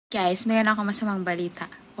Guys, mayroon ako masamang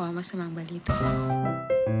balita. Masamang balita.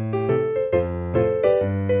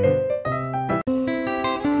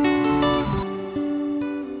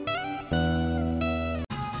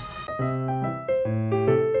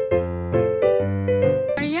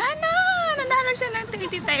 Ariana! Nanalo siya ng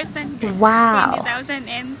 30,000. Wow! 20,000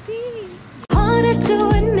 NT. Harder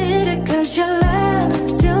to admit it cause your love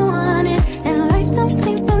still want it and life don't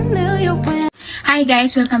seem familiar when... Hi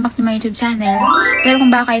guys! Welcome back to my YouTube channel. Pero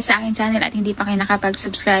kung bago kayo sa aking channel at hindi pa kayo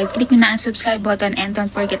nakapag-subscribe, click nyo na ang subscribe button and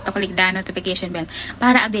don't forget to click the notification bell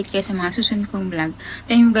para update kayo sa mga susunod kong vlog.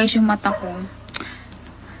 Then yung guys, yung mata ko.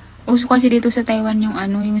 Uso kasi dito sa Taiwan yung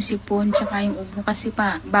yung sipon tsaka yung ubo kasi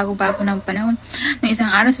pa bago-bago ng panahon. Nung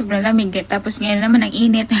isang araw sobrang lamig tapos ngayon naman ang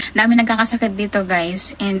init. Dami nagkakasakit dito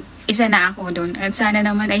guys and isa na ako doon. At sana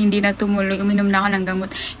naman ay hindi na tumuloy. Uminom na ako ng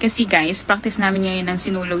gamot kasi guys practice namin ngayon ng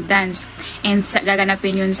sinulog dance and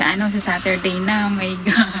gaganapin yun sa sa Saturday na. Oh my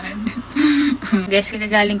god. Guys,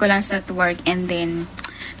 kagagaling ko lang sa work and then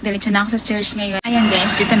diretso na ako sa church ngayon. Ayan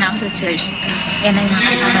guys, dito na ako sa church. Yan na yung mga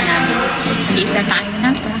kasama namin. Nag-i-start tayo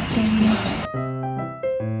na practice.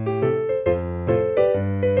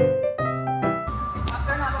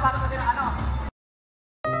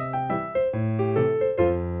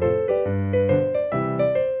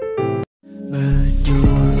 But you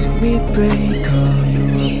won't see me break, call you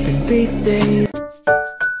up in weekdays.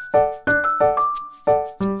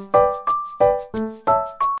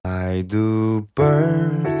 I do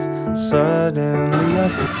birds suddenly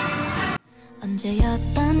appear.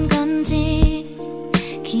 언제였던 건지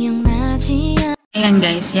기억나지 않아. Ayan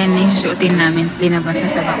guys, yan na yung susuotin namin. Linabasa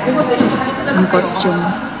sa bako. Yung costume.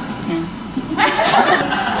 Yan.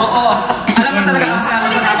 Oo. Alam mo talaga ang sana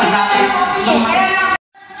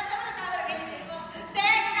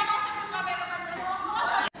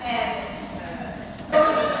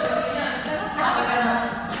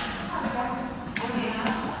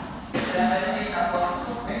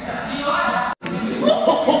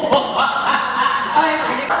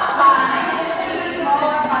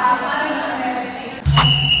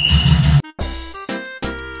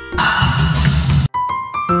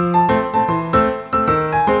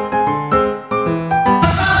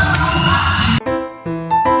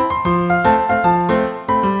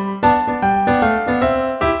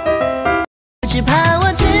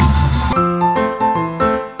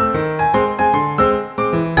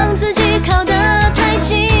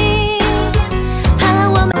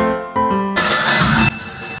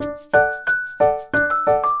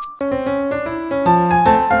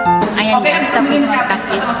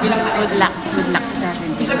Good luck sa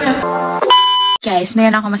Saturday. Guys,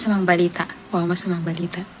 mayroon ako masamang balita. Masamang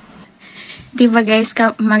balita. Diba guys,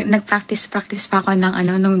 nag-practice pa ako ng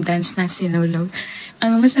nung dance na sinulog.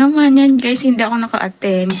 Ang masama niyan guys, hindi ako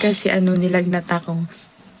naka-attend kasi nilagnat ako.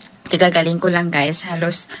 Kagagaling ko lang guys,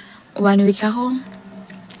 halos 1 week ako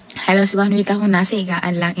nasa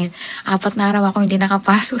higaan lang and 4 na araw ako hindi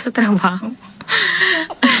nakapasok sa trabaho.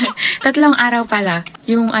 3 araw pala,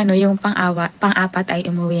 yung pang-apat ay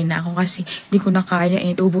umuwi na ako kasi di ko na kaya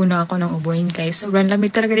and ubo na ako ng ubuin guys. Sobrang lamig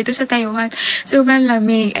talaga dito sa Taiwan. Sobrang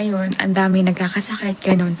lamig. Ayun, ang dami nagkakasakit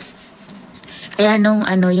ganun. Kaya nung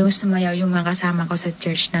yung Sumayaw, yung mga kasama ko sa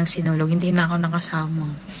church ng Sinulog, hindi na ako nakasama.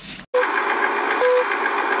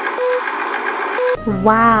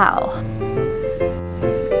 Wow!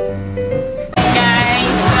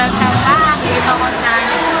 Guys, welcome back. Dito ako sa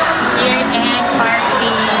year-end party.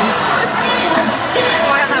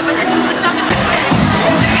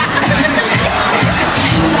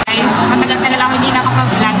 Guys, matagal-tagal ako hindi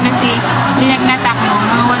nakapag-vlog kasi linagnat ako.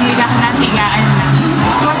 Mga 1 week ako nasa higaan na.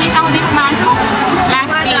 2 days ako din pumasok.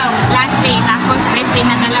 Last day. Tapos rest day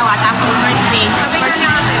na dalawa. Tapos first day.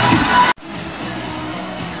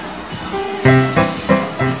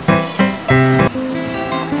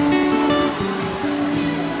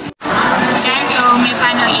 Guys, so may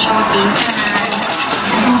paano i-OT.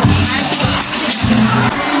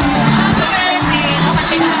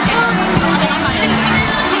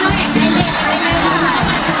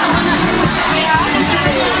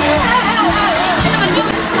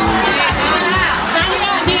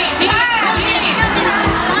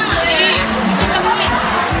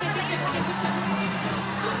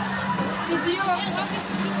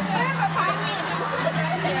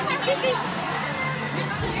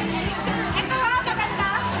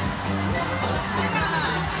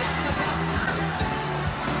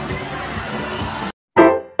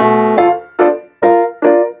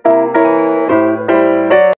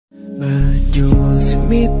 But you won't see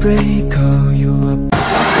me break, call you up.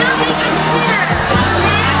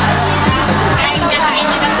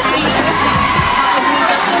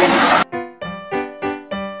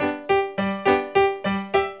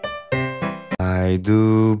 Why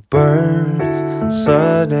do birds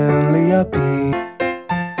suddenly appear?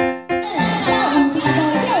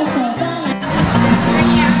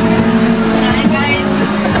 Hi guys!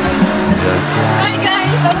 Just like Hi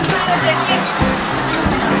guys!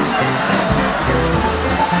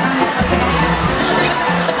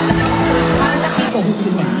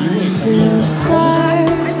 The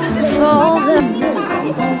stars fall the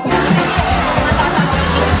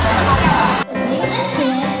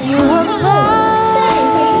You were blind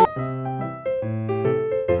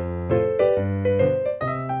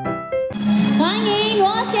欢迎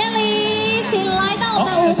罗贤礼，请来到我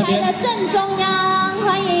们舞台的正中央，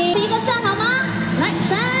欢迎一个赞好吗？来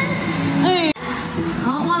，3、2，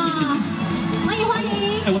好哇！欢迎欢迎！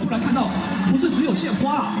哎，我突然看到，不是只有献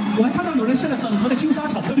花啊，我还看到有人献了整盒的金沙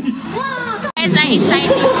巧克力。哇！ Guys, ang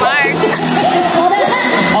exciting part!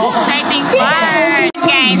 Exciting part!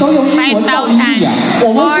 Guys, 5,000!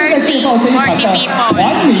 40 people!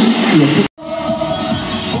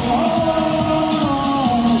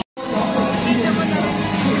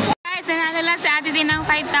 Guys, nanalo lang sa atin din ng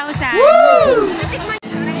 5,000! Woo!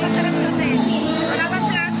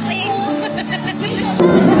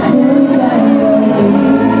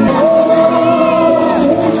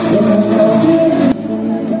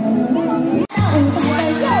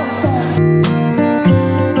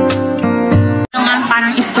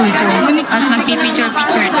 Parang studio. Tapos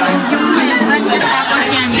magpipicture-picture doon. Tapos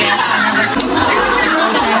yan, guys.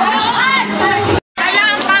 Wala,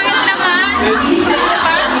 ang pangit naman.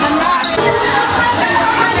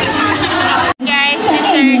 Guys,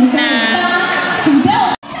 dessert na.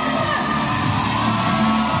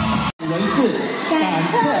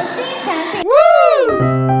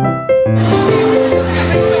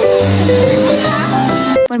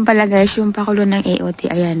 Pun pala guys, yung pakulo ng AOT,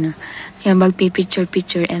 ayan, no. Yung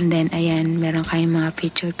magpipicture-picture and then, ayan, meron kayong mga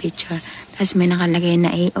picture-picture. Tapos may nakalagay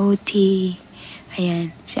na AOT.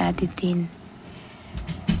 Ayan, si Ate Tin.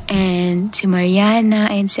 And si Mariana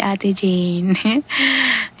and si Ate Jane.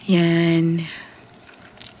 Yan.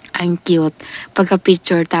 Ang cute.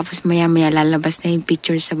 Pagka-picture, tapos maya-maya lalabas na yung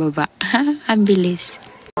picture sa baba. Ang bilis.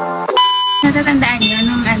 Natatandaan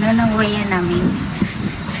nyo nung way namin.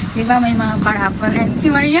 Di ba may mga parapol and si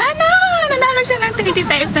Mariana! Nanalo siya ng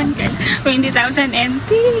 20,000 guys. 20,000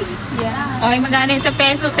 NT. Yeah. Okay, magkano yun sa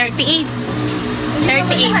peso? 38.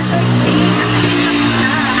 38.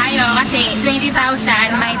 Ayo, kasi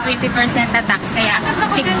 20,000 may 20% na tax. Kaya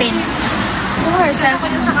 16.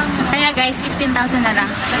 Kaya guys, 16,000 na lang.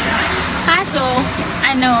 Kaso,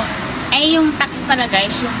 yung tax pala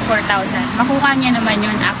guys, yung 4,000. Makuha niya naman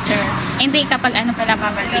yun after. Hindi kapag pala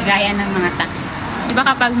bigayan ng mga tax. Diba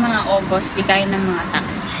kapag mga August, bigayan ng mga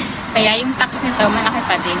tax. Kaya yung tax nito, malaki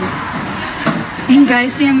pa din. And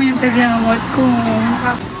guys, yan mo yung tagamot ko.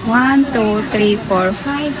 1, 2, 3, 4,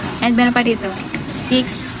 5. And meron pa dito.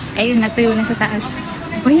 6. Ayun, natuyo na sa taas.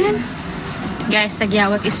 O yan. Guys,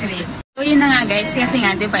 tagyawat is red. So yun na nga guys, kasi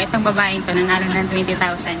nga, diba itong babaeng to nanalo ng 20,000.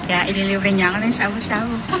 Kaya ililibre niya ako ng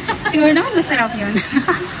shabu-shabu. Siguro naman masarap yun.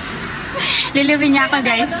 Lilibre niya ako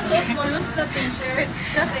guys. Loose na t-shirt.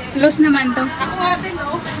 Loose naman to. Ako nga din,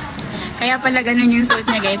 no? Kaya pala ganun yung suot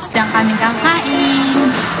niya guys. Diyan kami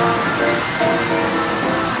kakain.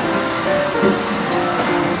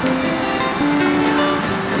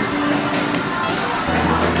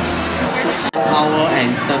 Hour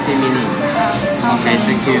and 30 minutes. Okay,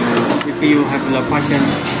 thank you. If you have the question.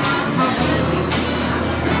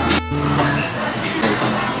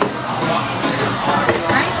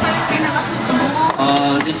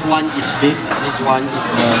 This one is beef. This one is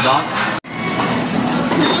the dog.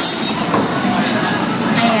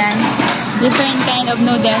 Ayan. Different kind of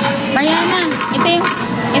noodles. Mariana, ito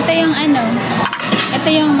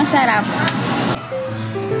yung masarap.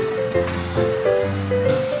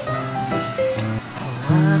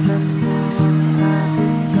 hawakan mo ang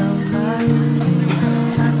ating kamay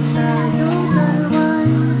at tayong dalaway.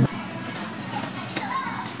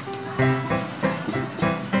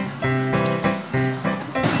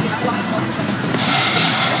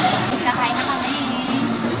 Isakain na kami.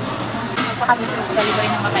 Magpakabusog sa libre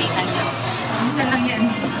ng makaitan niya. Minsan lang yan.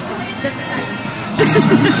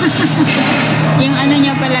 Yung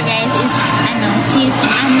niya pala guys is cheese,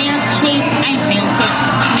 milk cheese.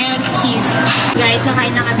 Guys,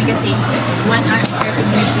 sakain na kami kasi 1 hour 30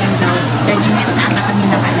 minutes lang daw. 30 minutes na ata kami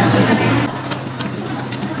nakala.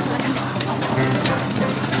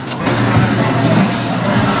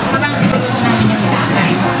 Habang tulog namin yung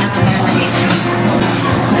lakay, natuloy na guys.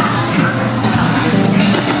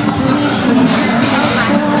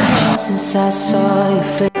 Since I saw your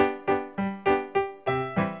face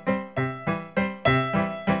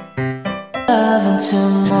love until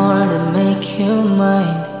more to make you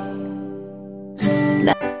mine.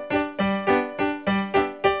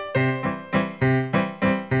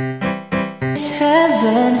 It's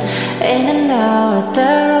heaven, ain't an hour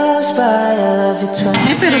that rolls by. I love you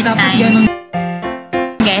 20. Pero dapat ganun.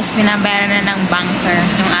 Guys, binabayaran na ng banker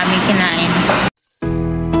yung aming kinain.